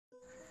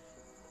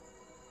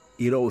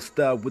It all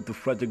started with the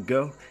fragile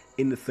girl,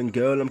 innocent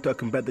girl. I'm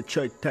talking about the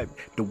church type,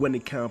 the one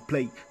that can't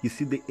play. You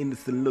see the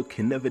innocent look,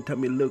 and every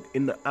time you look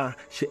in the eye,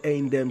 she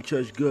ain't them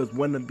church girls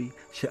wannabe.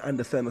 She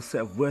understand her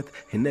self-worth,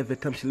 and every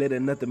time she let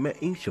another man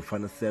in, she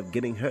find herself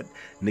getting hurt.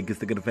 Niggas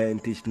take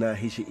advantage, now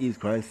here she is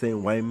crying,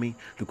 saying, why me?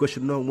 The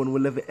question no one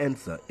will ever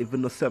answer,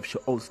 even herself, she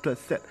all stress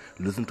set,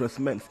 losing trust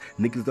immense.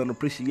 Niggas don't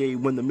appreciate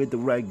when they meet the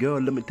right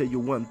girl. Let me tell you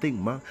one thing,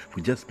 ma,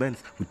 we just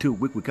men's, we too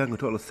weak, we can't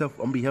control ourselves.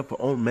 On behalf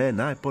of our own man,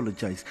 I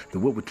apologize. The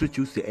way we treat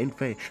you, see, ain't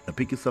fair. Now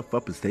pick yourself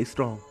up and stay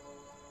strong.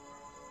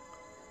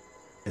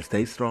 And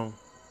stay strong.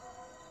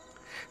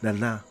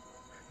 Now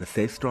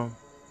stay strong.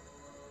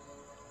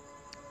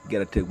 You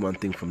gotta take one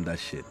thing from that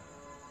shit.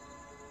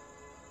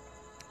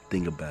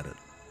 Think about it.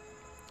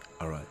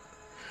 Alright.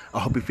 I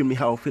hope you feel me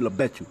how I feel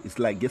about you. It's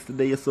like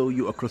yesterday I saw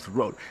you across the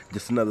road.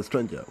 Just another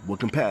stranger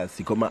walking past.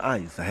 You caught my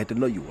eyes. I had to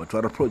know you. I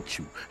tried to approach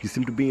you. You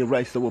seem to be in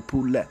right, so I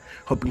pulled that.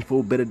 Hoping for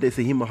a better day.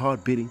 So hear my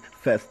heart beating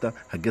faster.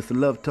 I guess I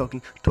love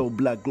talking. Tall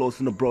black glows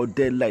in the broad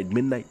daylight,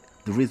 midnight.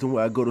 The reason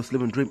why I go to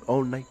sleep and dream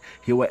all night.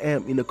 Here I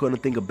am in the corner,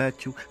 think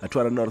about you. I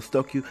try to not to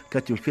stalk you,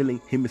 catch you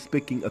feeling, hear me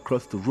speaking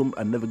across the room.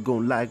 I never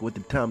gonna lie what the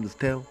time is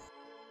tell.